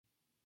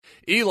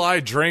Eli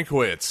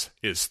Drinkwitz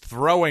is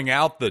throwing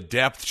out the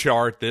depth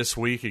chart this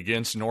week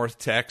against North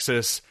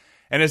Texas.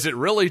 And is it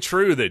really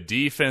true that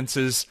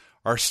defenses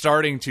are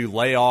starting to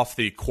lay off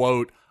the,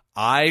 quote,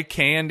 eye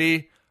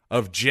candy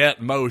of jet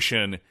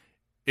motion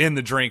in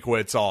the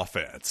Drinkwitz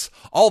offense?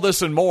 All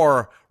this and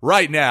more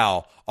right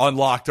now on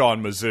Locked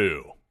On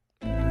Mizzou.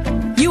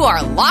 You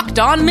are Locked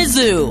On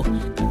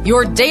Mizzou,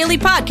 your daily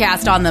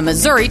podcast on the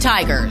Missouri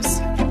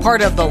Tigers.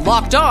 Part of the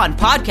Locked On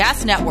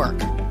Podcast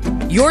Network.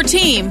 Your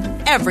team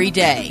every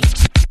day.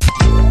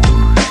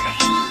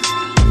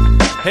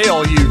 Hey,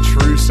 all you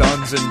true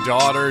sons and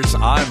daughters.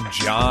 I'm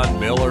John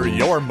Miller,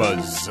 your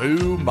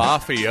Mizzou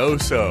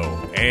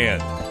mafioso and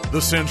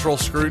the central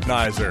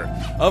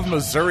scrutinizer of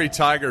Missouri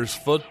Tigers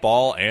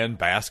football and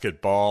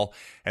basketball.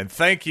 And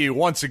thank you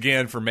once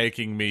again for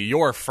making me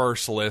your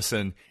first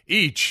listen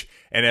each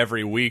and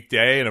every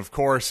weekday. And of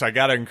course, I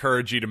got to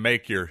encourage you to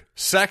make your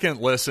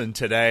second listen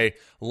today,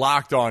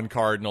 Locked On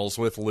Cardinals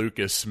with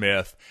Lucas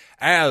Smith,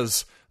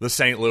 as the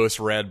St. Louis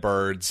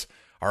Redbirds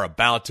are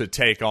about to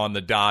take on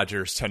the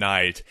Dodgers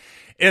tonight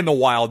in the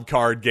wild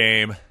card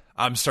game.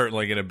 I'm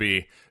certainly going to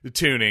be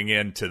tuning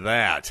into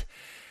that.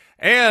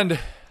 And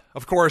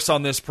of course,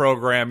 on this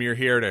program, you're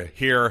here to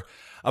hear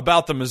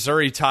about the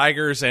Missouri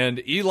Tigers,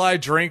 and Eli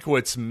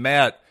Drinkwitz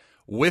met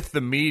with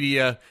the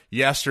media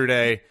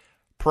yesterday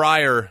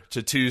prior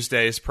to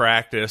Tuesday's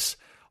practice.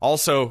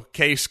 Also,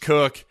 Case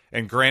Cook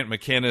and Grant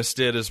McInnes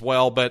did as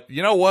well. But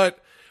you know what?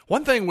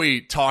 One thing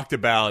we talked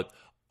about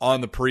on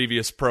the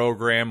previous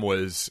program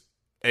was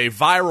a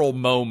viral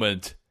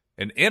moment,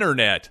 an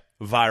internet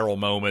viral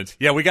moment.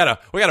 Yeah, we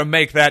gotta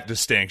make that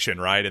distinction,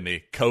 right, in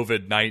the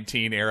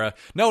COVID-19 era.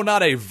 No,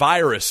 not a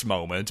virus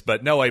moment,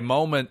 but no, a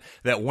moment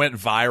that went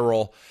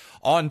viral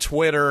on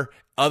Twitter,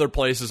 other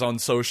places on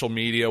social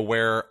media,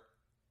 where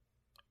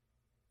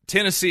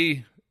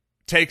Tennessee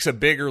takes a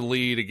bigger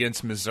lead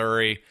against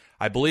Missouri.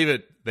 I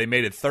believe they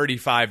made it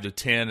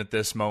 35-10 at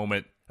this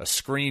moment. A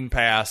screen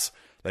pass,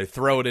 they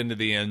throw it into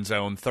the end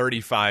zone,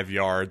 35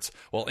 yards.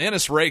 Well,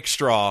 Ennis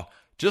Rakestraw,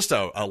 just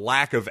a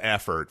lack of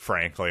effort,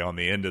 frankly, on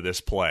the end of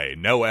this play.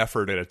 No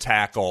effort at a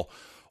tackle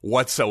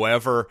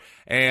whatsoever.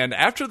 And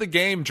after the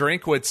game,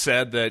 Drinkwitz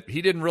said that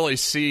he didn't really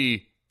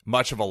see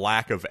much of a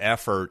lack of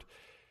effort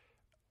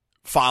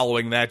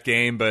following that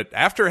game, but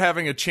after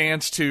having a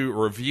chance to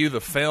review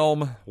the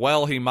film,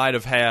 well, he might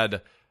have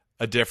had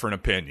a different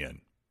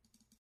opinion.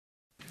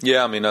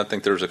 Yeah, I mean, I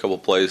think there's a couple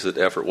of plays that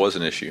effort was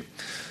an issue.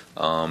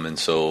 And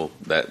so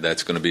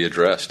that's going to be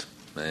addressed,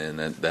 and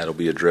that'll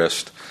be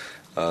addressed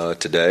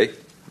today.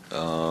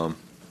 And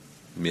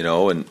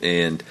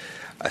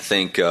I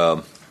think,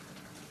 I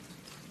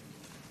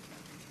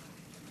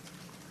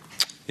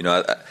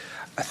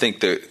think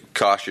the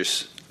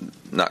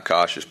not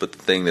cautious, but the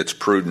thing that's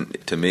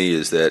prudent to me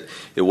is that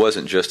it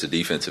wasn't just a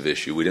defensive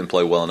issue. We didn't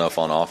play well enough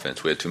on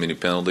offense. We had too many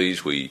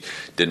penalties. We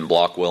didn't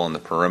block well on the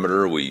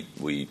perimeter.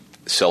 We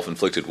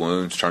self-inflicted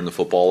wounds, turned the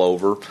football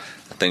over,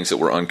 things that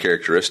were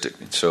uncharacteristic.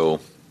 And so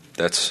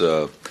that's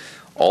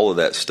all of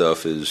that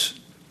stuff is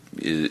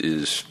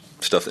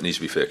stuff that needs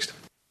to be fixed.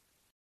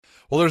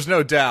 Well, there's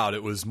no doubt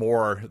it was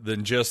more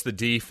than just the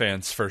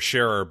defense for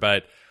sure,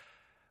 but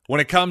when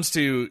it comes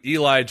to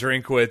Eli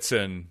Drinkwitz,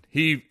 and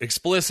he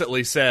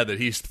explicitly said that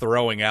he's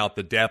throwing out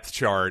the depth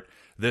chart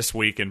this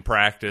week in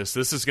practice,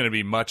 this is going to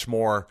be much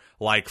more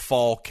like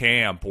fall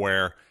camp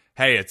where,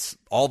 hey, it's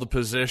all the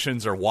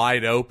positions are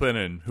wide open,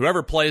 and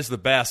whoever plays the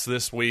best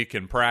this week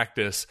in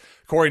practice,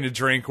 according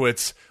to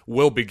Drinkwitz,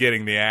 will be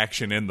getting the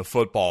action in the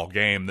football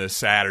game this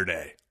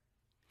Saturday.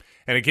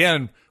 And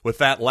again, with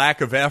that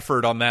lack of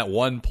effort on that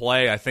one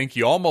play, I think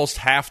you almost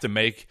have to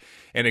make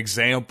an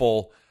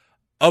example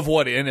of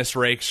what Ennis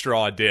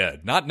Rakestraw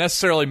did. Not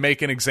necessarily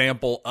make an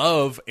example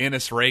of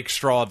Ennis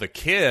Rakestraw, the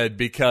kid,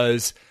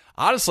 because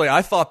honestly,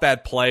 I thought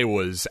that play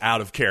was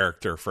out of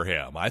character for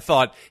him. I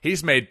thought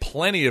he's made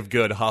plenty of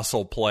good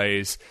hustle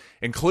plays,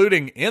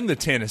 including in the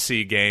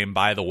Tennessee game,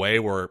 by the way,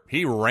 where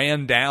he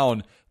ran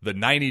down the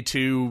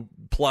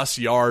 92-plus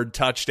yard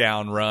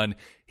touchdown run.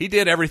 He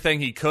did everything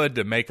he could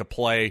to make a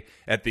play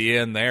at the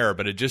end there,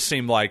 but it just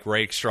seemed like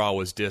Rakestraw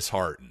was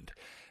disheartened.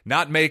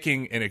 Not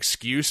making an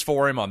excuse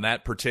for him on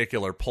that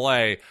particular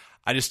play,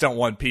 I just don't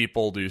want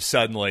people to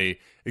suddenly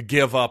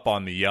give up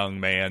on the young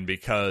man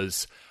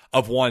because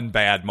of one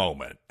bad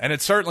moment. And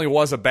it certainly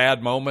was a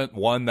bad moment,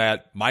 one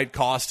that might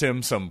cost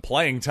him some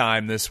playing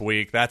time this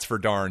week, that's for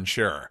darn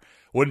sure.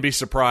 Wouldn't be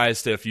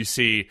surprised if you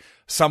see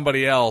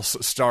somebody else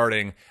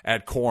starting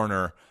at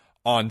corner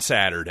on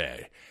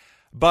Saturday.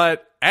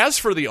 But as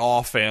for the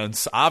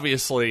offense,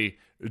 obviously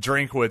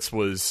Drinkwitz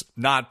was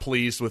not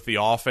pleased with the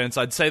offense.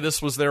 I'd say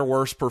this was their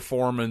worst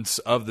performance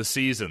of the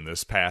season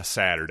this past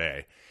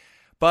Saturday.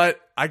 But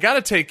I got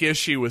to take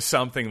issue with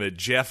something that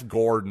Jeff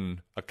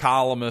Gordon, a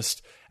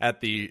columnist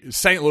at the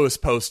St. Louis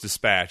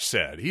Post-Dispatch,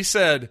 said. He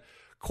said,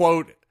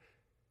 quote,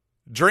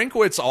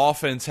 Drinkwitz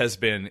offense has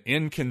been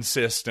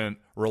inconsistent,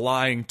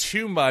 relying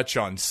too much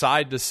on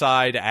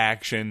side-to-side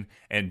action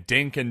and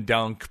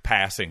dink-and-dunk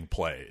passing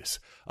plays.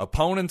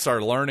 Opponents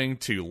are learning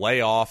to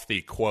lay off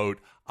the, quote,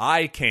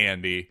 eye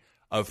candy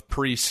of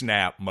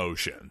pre-snap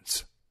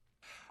motions.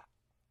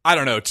 I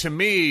don't know. To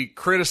me,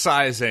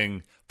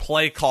 criticizing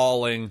play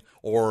calling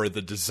or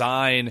the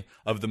design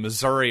of the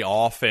Missouri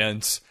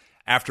offense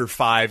after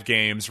 5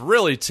 games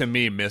really, to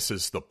me,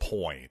 misses the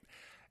point.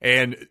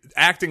 And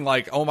acting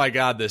like, oh my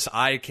God, this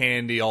eye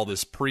candy, all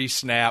this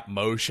pre-snap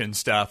motion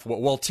stuff,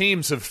 well,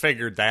 teams have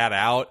figured that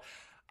out.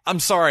 I'm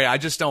sorry, I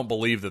just don't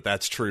believe that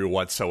that's true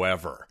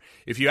whatsoever.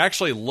 If you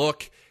actually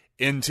look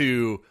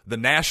into the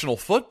National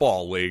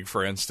Football League,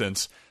 for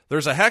instance,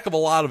 there's a heck of a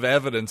lot of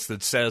evidence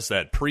that says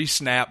that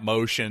pre-snap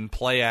motion,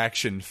 play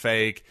action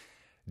fake,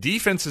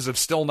 defenses have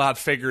still not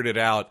figured it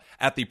out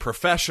at the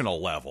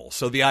professional level.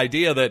 So the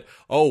idea that,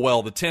 oh,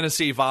 well, the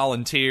Tennessee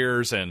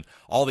Volunteers and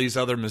all these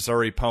other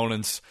Missouri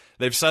opponents,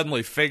 they've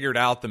suddenly figured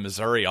out the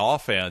Missouri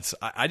offense,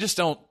 I just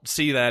don't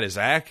see that as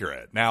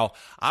accurate. Now,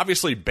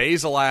 obviously,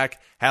 Bazelak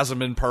hasn't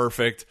been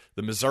perfect.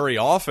 The Missouri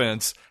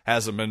offense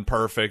hasn't been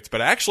perfect.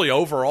 But actually,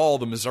 overall,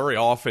 the Missouri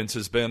offense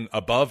has been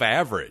above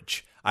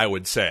average, I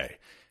would say.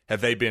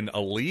 Have they been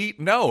elite?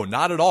 No,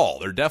 not at all.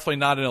 They're definitely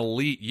not an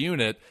elite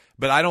unit,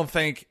 but I don't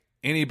think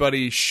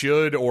anybody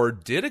should or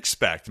did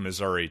expect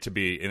Missouri to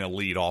be an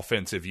elite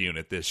offensive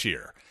unit this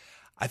year.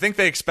 I think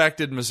they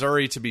expected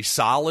Missouri to be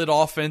solid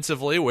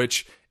offensively,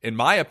 which, in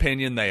my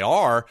opinion, they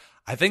are.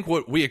 I think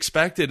what we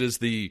expected is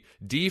the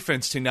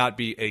defense to not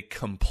be a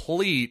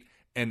complete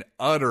and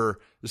utter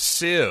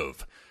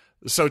sieve.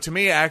 So to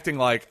me, acting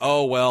like,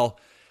 oh, well,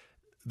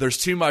 there's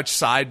too much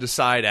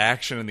side-to-side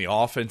action and the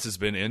offense has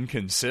been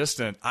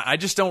inconsistent, I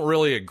just don't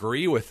really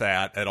agree with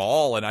that at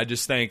all. And I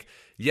just think,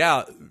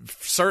 yeah,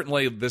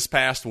 certainly this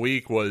past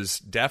week was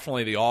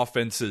definitely the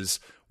offense's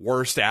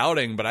worst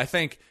outing, but I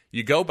think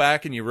you go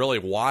back and you really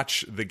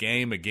watch the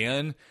game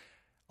again,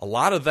 a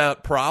lot of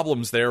that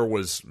problems there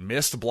was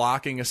missed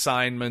blocking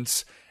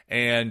assignments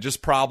and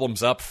just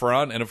problems up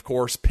front, and of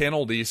course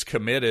penalties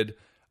committed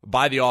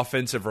by the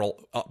offensive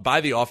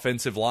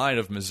line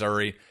of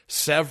Missouri,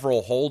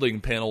 several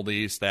holding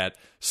penalties that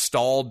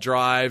stalled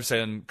drives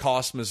and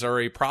cost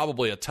Missouri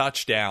probably a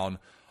touchdown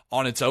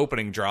on its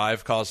opening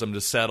drive, caused them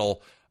to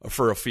settle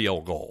for a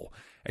field goal.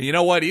 And you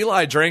know what?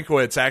 Eli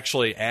Drinkwitz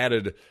actually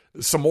added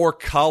some more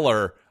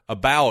color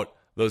about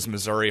those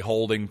Missouri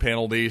holding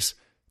penalties.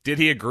 Did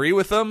he agree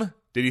with them?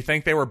 Did he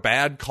think they were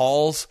bad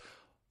calls?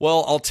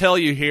 Well, I'll tell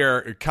you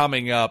here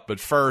coming up, but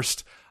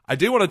first, I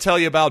do want to tell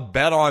you about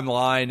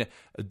betonline.ag,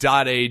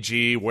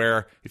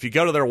 where if you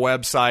go to their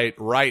website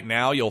right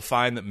now, you'll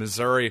find that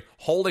Missouri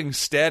holding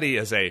steady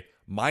as a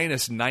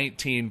minus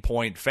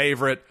 19-point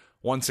favorite.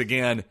 Once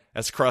again,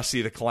 as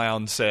Krusty the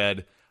Clown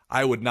said,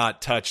 I would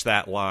not touch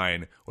that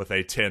line with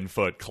a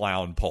 10-foot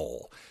clown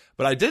pole.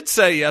 But I did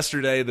say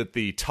yesterday that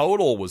the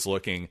total was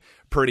looking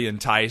pretty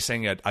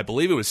enticing. I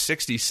believe it was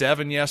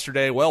 67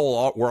 yesterday.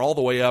 Well, we're all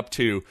the way up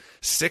to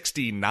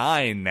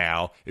 69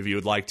 now if you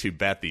would like to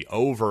bet the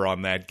over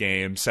on that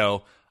game.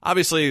 So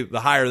obviously, the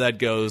higher that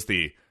goes,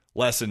 the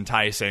less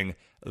enticing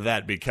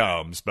that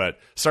becomes. But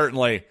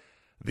certainly,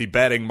 the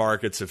betting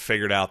markets have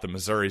figured out that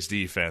Missouri's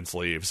defense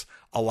leaves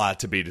a lot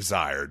to be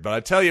desired. But I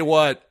tell you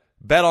what,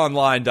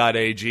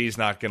 betonline.ag is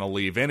not going to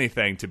leave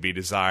anything to be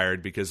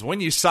desired, because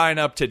when you sign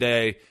up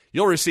today,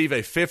 you'll receive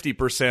a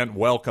 50%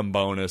 welcome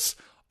bonus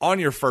on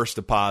your first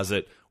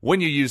deposit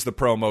when you use the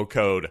promo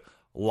code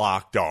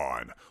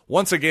LOCKEDON.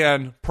 Once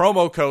again,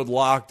 promo code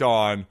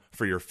LOCKEDON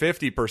for your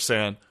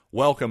 50%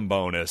 welcome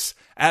bonus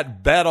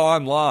at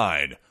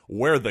BetOnline,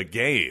 where the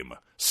game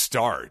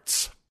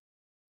starts.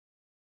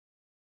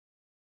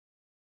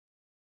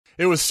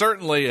 It was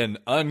certainly an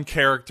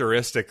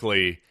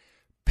uncharacteristically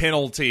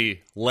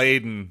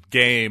penalty-laden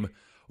game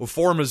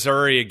for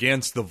Missouri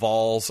against the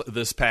Vols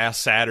this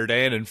past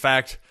Saturday, and in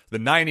fact, the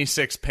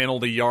 96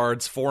 penalty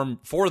yards for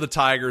the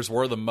Tigers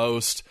were the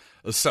most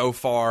so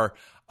far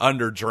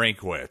under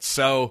Drinkwitz.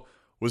 So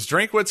was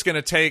Drinkwitz going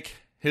to take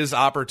his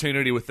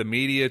opportunity with the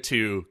media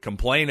to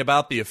complain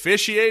about the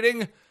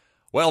officiating?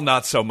 Well,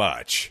 not so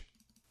much.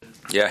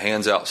 Yeah,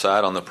 hands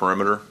outside on the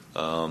perimeter,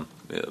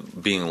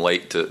 being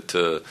late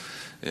to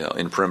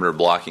in perimeter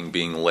blocking,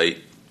 being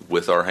late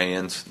with our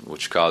hands,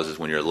 which causes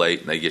when you're late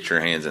and they get your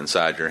hands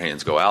inside, your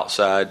hands go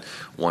outside.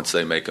 Once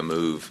they make a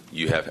move,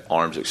 you have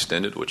arms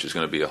extended, which is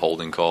going to be a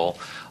holding call.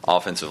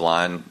 Offensive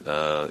line,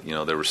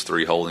 there was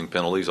 3 holding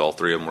penalties. All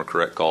 3 of them were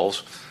correct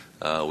calls.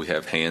 We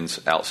have hands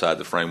outside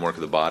the framework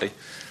of the body.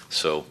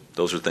 So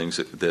those are things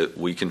that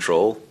we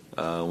control.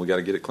 We got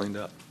to get it cleaned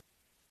up.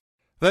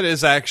 That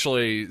is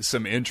actually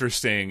some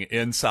interesting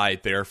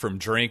insight there from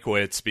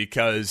Drinkwitz,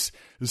 because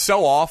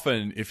so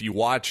often if you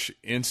watch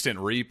instant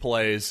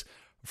replays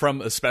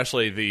from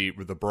especially the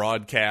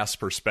broadcast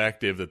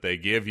perspective that they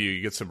give you,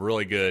 you get some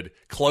really good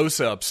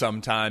close-ups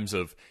sometimes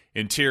of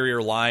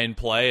interior line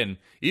play and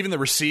even the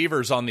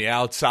receivers on the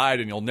outside,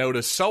 and you'll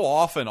notice so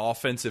often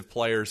offensive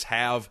players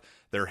have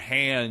their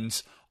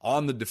hands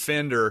on the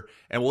defender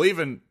and will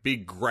even be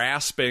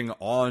grasping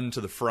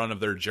onto the front of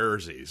their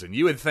jerseys. And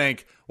you would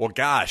think, well,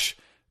 gosh,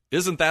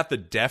 isn't that the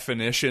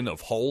definition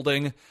of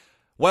holding?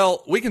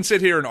 Well, we can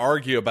sit here and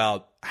argue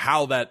about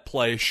how that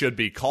play should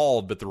be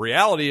called, but the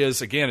reality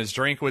is, again, as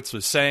Drinkwitz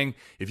was saying,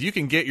 if you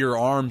can get your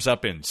arms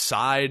up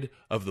inside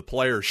of the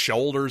player's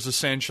shoulders,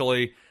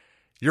 essentially,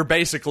 you're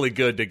basically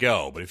good to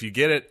go. But if you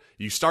get it,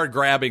 you start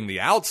grabbing the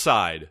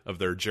outside of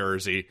their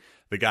jersey,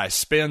 the guy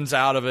spins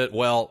out of it,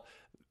 well,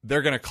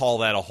 they're going to call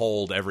that a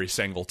hold every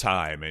single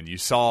time. And you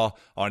saw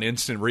on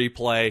instant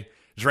replay,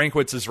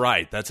 Drinkwitz is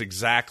right. That's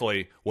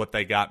exactly what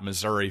they got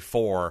Missouri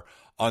for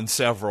on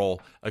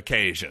several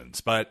occasions.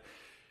 But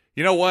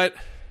you know what?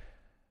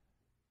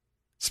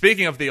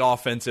 Speaking of the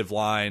offensive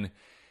line,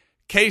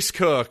 Case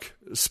Cook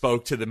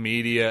spoke to the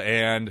media,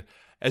 and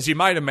as you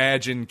might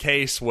imagine,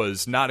 Case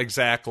was not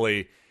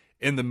exactly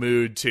in the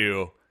mood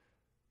to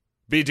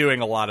be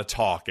doing a lot of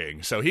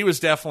talking. So he was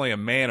definitely a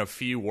man of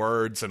few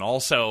words and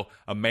also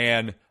a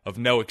man of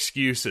no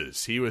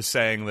excuses. He was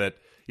saying that,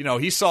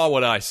 he saw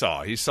what I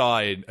saw. He saw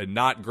a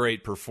not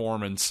great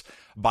performance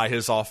by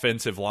his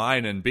offensive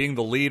line, and being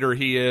the leader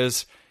he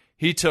is,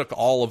 he took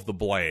all of the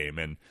blame.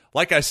 And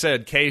like I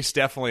said, Case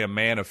definitely a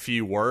man of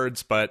few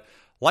words, but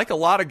like a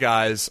lot of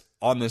guys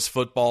on this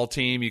football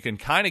team, you can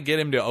kind of get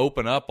him to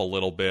open up a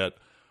little bit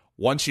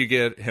once you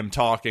get him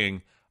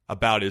talking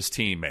about his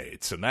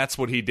teammates. And that's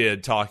what he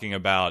did, talking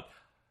about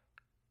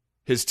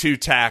his two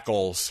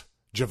tackles,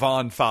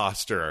 Javon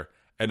Foster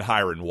and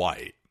Hiron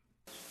White.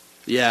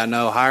 Yeah,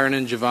 no, Hiron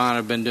and Javon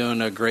have been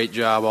doing a great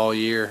job all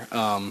year.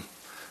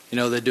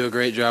 They do a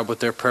great job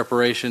with their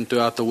preparation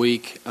throughout the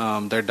week.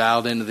 They're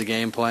dialed into the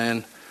game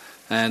plan,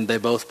 and they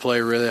both play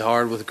really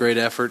hard with great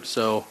effort.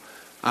 So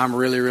I'm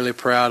really, really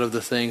proud of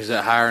the things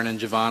that Hiron and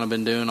Javon have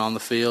been doing on the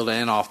field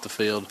and off the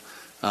field.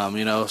 And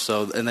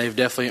they've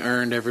definitely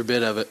earned every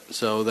bit of it.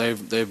 So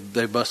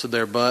they've busted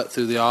their butt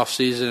through the off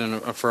season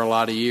and for a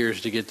lot of years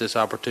to get this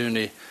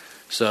opportunity.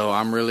 So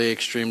I'm really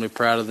extremely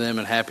proud of them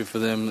and happy for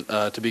them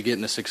to be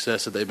getting the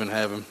success that they've been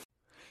having.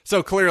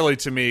 So clearly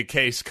to me,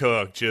 Case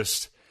Cook,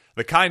 just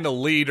the kind of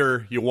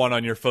leader you want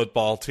on your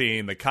football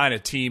team, the kind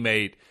of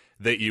teammate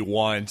that you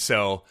want.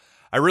 So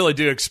I really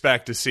do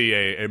expect to see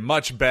a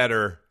much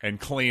better and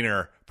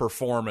cleaner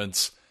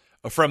performance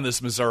from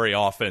this Missouri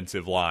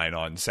offensive line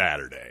on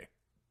Saturday.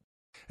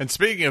 And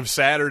speaking of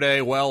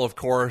Saturday, well, of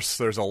course,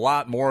 there's a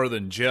lot more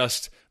than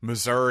just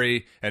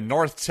Missouri and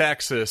North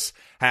Texas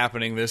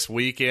happening this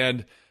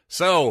weekend.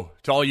 So,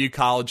 to all you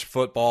college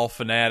football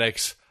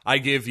fanatics, I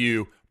give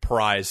you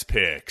Prize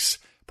Picks.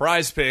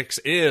 Prize Picks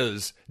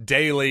is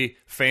daily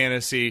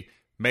fantasy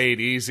made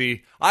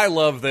easy. I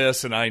love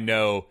this, and I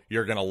know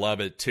you're going to love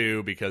it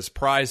too, because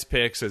Prize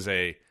Picks is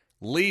a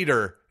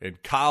leader in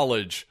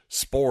college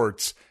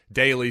sports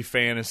daily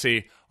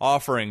fantasy,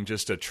 offering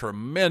just a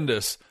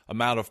tremendous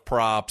amount of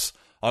props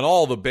on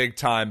all the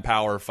big-time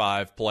Power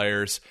 5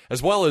 players,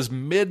 as well as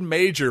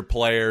mid-major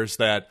players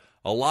that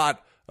a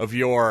lot of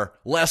your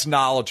less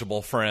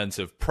knowledgeable friends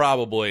have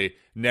probably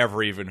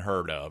never even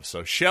heard of.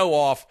 So show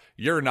off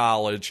your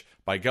knowledge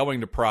by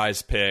going to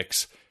Prize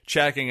Picks,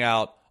 checking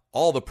out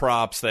all the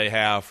props they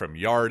have from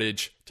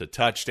yardage to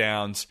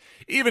touchdowns,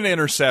 even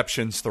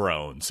interceptions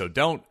thrown. So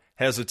don't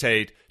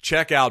hesitate.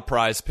 Check out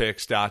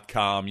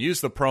prizepicks.com.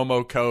 Use the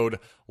promo code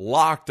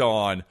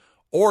LOCKEDON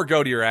or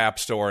go to your app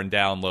store and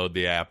download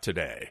the app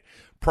today.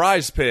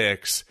 Prize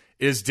Picks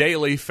is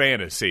daily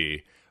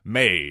fantasy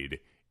made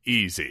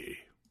easy.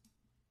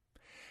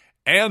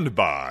 And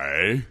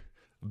by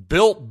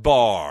Built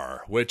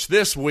Bar, which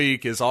this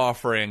week is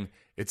offering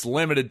its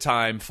limited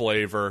time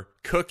flavor,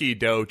 cookie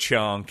dough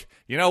chunk.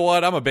 You know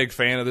what? I'm a big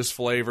fan of this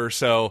flavor,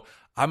 so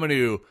I'm going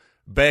to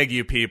beg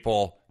you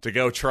people to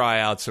go try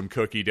out some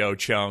cookie dough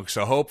chunk.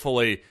 So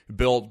hopefully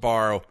Built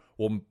Bar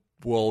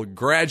will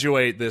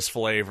graduate this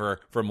flavor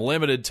from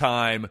limited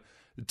time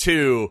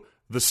to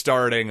the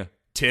starting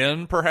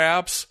 10,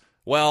 perhaps.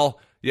 Well,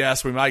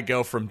 yes, we might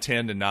go from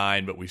 10 to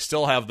 9, but we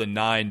still have the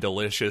 9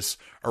 delicious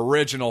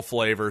original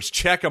flavors.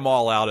 Check them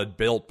all out at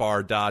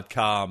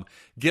BuiltBar.com.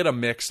 Get a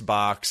mixed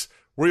box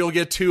where you'll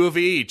get 2 of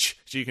each,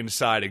 so you can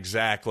decide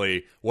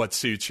exactly what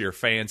suits your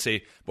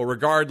fancy. But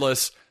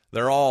regardless,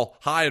 they're all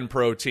high in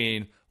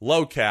protein,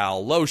 low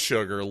cal, low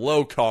sugar,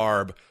 low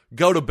carb.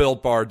 Go to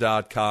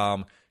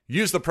BuiltBar.com.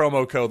 Use the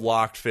promo code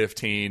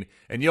LOCKED15,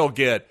 and you'll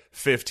get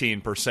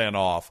 15%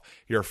 off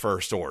your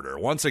first order.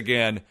 Once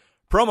again,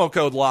 promo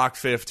code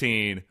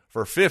LOCKED15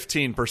 for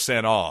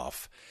 15%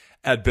 off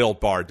at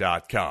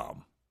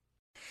BuiltBar.com.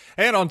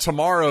 And on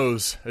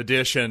tomorrow's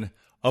edition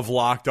of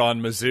Locked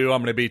On Mizzou,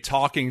 I'm going to be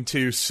talking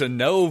to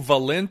Sano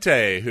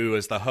Valente, who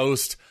is the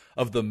host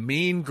of the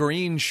Mean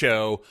Green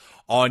Show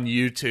on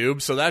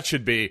YouTube. So that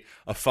should be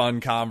a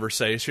fun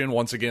conversation.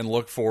 Once again,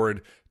 look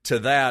forward to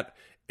that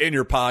in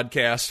your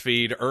podcast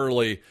feed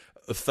early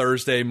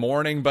Thursday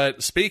morning.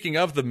 But speaking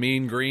of the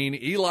Mean Green,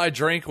 Eli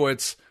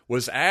Drinkwitz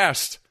was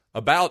asked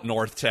about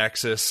North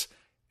Texas,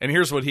 and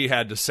here's what he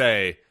had to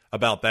say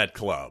about that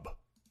club.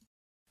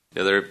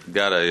 Yeah, they've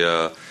got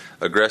a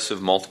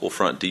aggressive multiple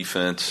front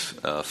defense.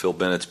 Phil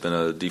Bennett's been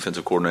a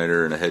defensive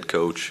coordinator and a head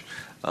coach,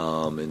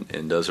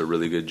 and does a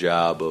really good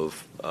job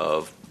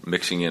of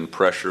mixing in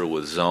pressure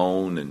with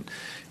zone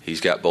He's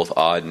got both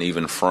odd and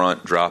even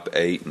front, drop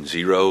 8 and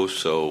 0,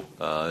 so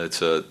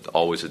it's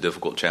always a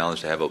difficult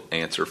challenge to have an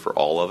answer for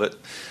all of it.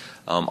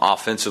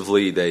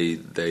 Offensively,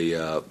 they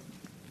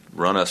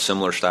run a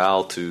similar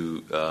style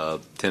to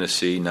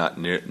Tennessee,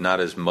 not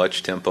as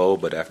much tempo,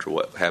 but after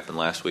what happened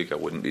last week, I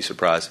wouldn't be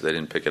surprised if they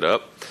didn't pick it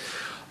up.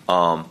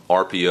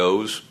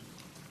 RPOs,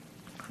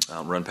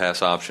 run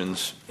pass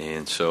options,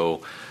 and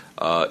so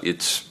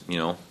it's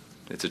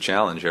a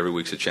challenge. Every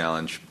week's a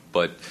challenge,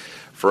 but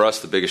for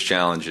us, the biggest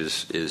challenge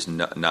is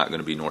not going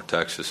to be North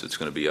Texas. It's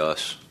going to be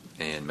us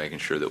and making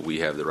sure that we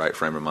have the right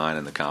frame of mind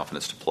and the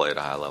confidence to play at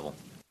a high level.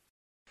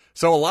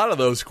 So a lot of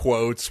those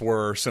quotes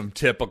were some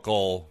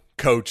typical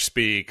coach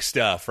speak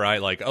stuff,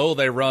 right? Like, oh,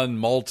 they run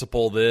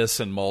multiple this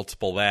and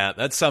multiple that.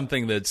 That's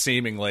something that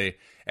seemingly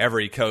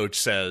every coach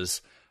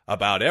says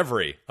about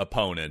every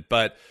opponent.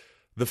 But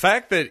the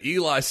fact that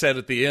Eli said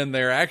at the end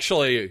there,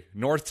 actually,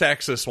 North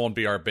Texas won't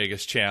be our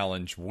biggest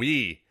challenge.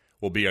 We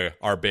will be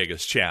our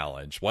biggest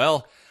challenge.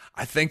 Well,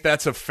 I think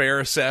that's a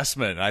fair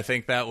assessment. I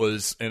think that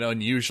was an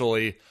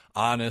unusually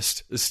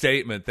honest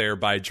statement there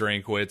by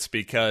Drinkwitz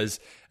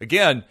because,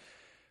 again,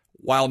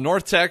 while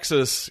North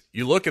Texas,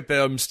 you look at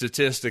them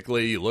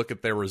statistically, you look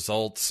at their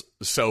results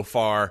so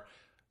far,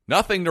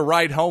 nothing to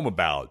write home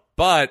about.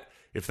 But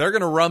if they're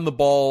going to run the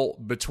ball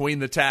between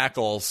the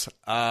tackles,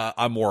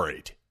 I'm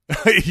worried.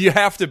 You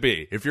have to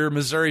be. If you're a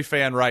Missouri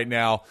fan right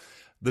now,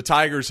 the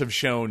Tigers have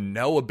shown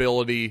no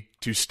ability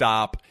to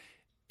stop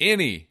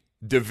any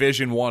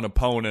Division I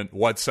opponent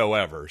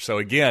whatsoever. So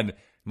again,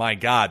 my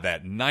God,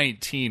 that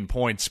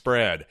 19-point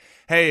spread.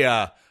 Hey,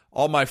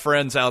 all my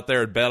friends out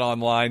there at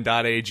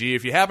betonline.ag,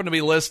 if you happen to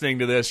be listening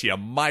to this, you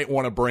might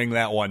want to bring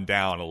that one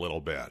down a little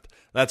bit.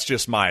 That's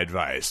just my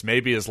advice.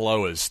 Maybe as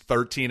low as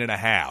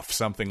 13.5,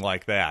 something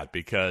like that,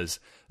 because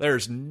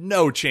there's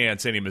no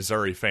chance any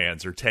Missouri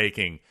fans are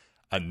taking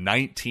a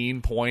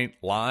 19-point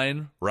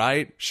line,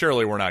 right?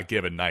 Surely we're not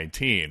giving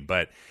 19.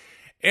 But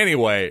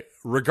anyway,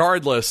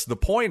 regardless, the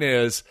point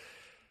is,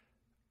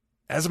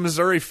 as a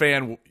Missouri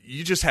fan,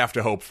 you just have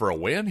to hope for a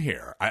win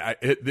here.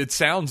 It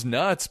sounds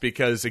nuts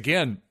because,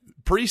 again,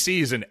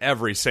 preseason,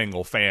 every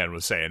single fan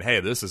was saying, hey,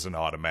 this is an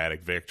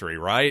automatic victory,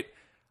 right?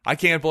 I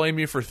can't blame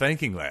you for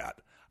thinking that.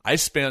 I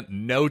spent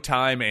no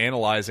time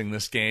analyzing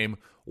this game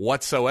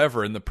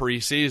whatsoever in the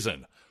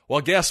preseason.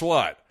 Well, guess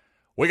what?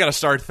 We got to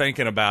start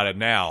thinking about it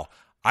now.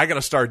 I got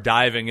to start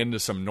diving into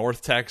some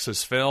North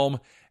Texas film,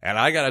 and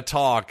I got to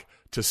talk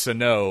to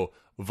Sano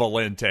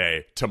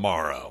Valente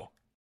tomorrow.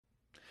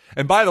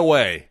 And by the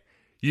way,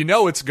 you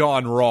know it's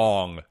gone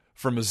wrong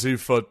for Mizzou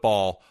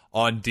football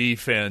on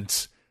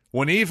defense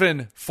when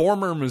even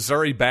former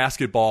Missouri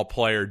basketball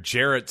player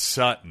Jarrett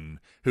Sutton,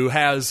 who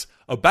has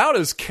about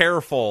as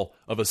careful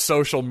of a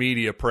social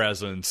media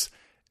presence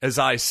as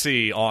I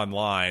see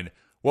online,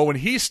 well, when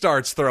he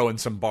starts throwing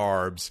some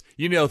barbs,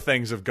 you know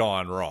things have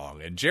gone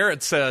wrong. And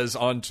Jarrett says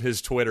on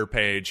his Twitter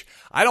page,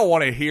 I don't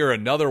want to hear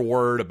another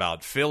word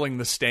about filling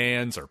the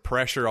stands or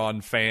pressure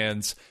on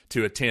fans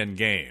to attend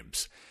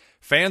games.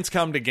 Fans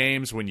come to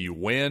games when you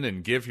win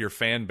and give your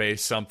fan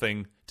base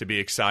something to be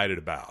excited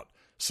about.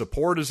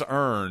 Support is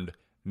earned,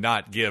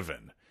 not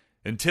given.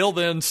 Until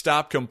then,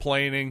 stop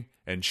complaining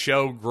and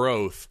show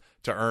growth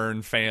to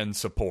earn fan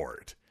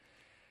support.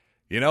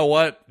 You know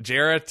what,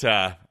 Jarrett?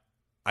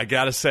 I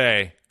got to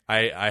say,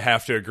 I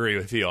have to agree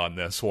with you on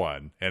this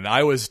one. And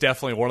I was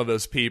definitely one of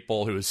those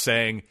people who was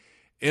saying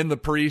in the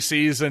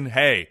preseason,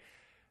 hey,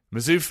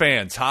 Mizzou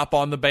fans, hop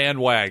on the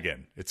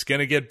bandwagon. It's going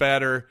to get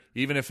better,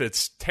 even if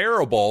it's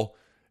terrible.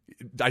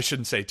 I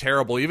shouldn't say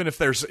terrible. Even if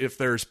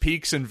there's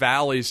peaks and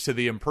valleys to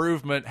the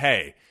improvement,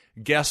 hey,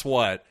 guess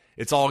what?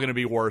 It's all going to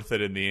be worth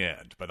it in the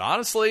end. But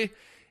honestly,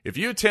 if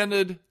you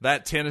attended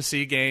that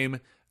Tennessee game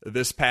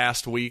this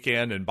past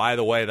weekend, and by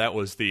the way, that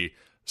was the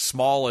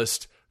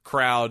smallest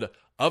crowd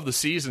of the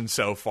season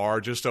so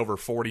far, just over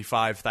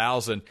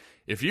 45,000.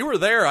 If you were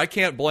there, I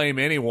can't blame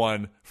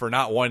anyone for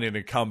not wanting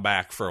to come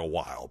back for a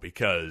while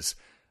because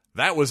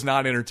that was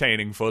not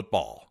entertaining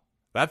football.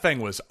 That thing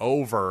was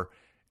over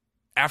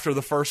after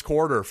the first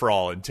quarter for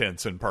all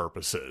intents and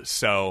purposes.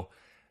 So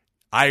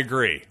I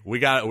agree. We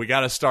got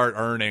to start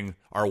earning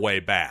our way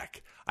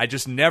back. I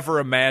just never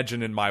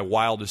imagined in my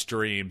wildest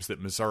dreams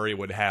that Missouri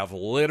would have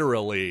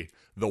literally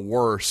the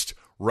worst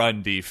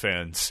run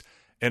defense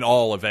in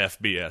all of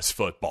FBS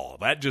football.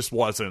 That just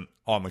wasn't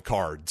on the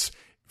cards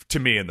to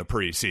me in the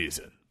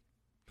preseason.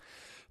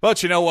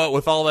 But you know what?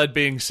 With all that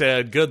being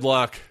said, good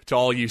luck to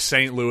all you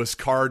St. Louis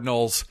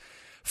Cardinals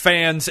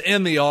fans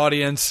in the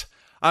audience.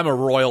 I'm a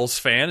Royals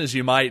fan, as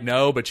you might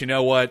know, but you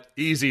know what?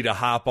 Easy to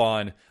hop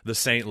on the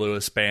St.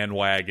 Louis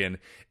bandwagon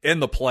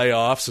in the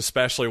playoffs,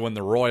 especially when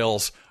the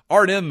Royals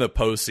aren't in the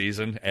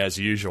postseason, as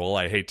usual.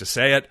 I hate to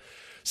say it.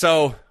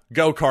 So,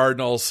 go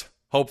Cardinals.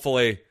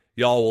 Hopefully,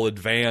 y'all will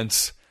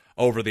advance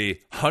over the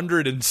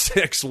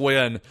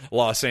 106-win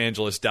Los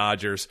Angeles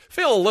Dodgers.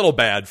 Feel a little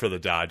bad for the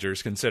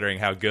Dodgers, considering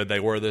how good they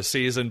were this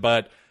season,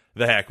 but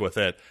the heck with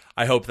it.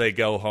 I hope they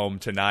go home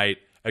tonight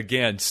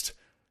against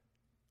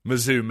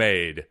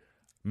Mizzou-made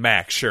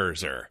Max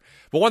Scherzer.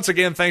 But once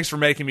again, thanks for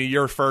making me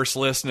your first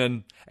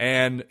listening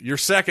and your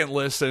second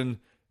listen.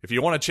 If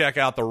you want to check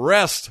out the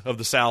rest of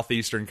the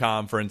Southeastern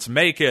Conference,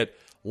 make it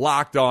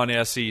Locked On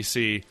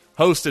SEC,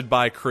 hosted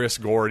by Chris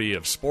Gordy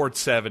of Sports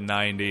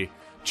 790.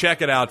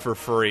 Check it out for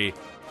free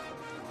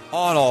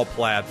on all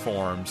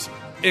platforms,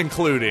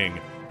 including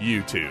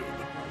YouTube.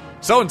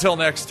 So until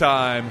next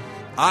time,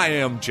 I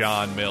am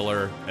John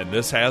Miller, and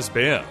this has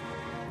been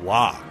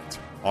Locked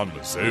on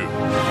Mizzou.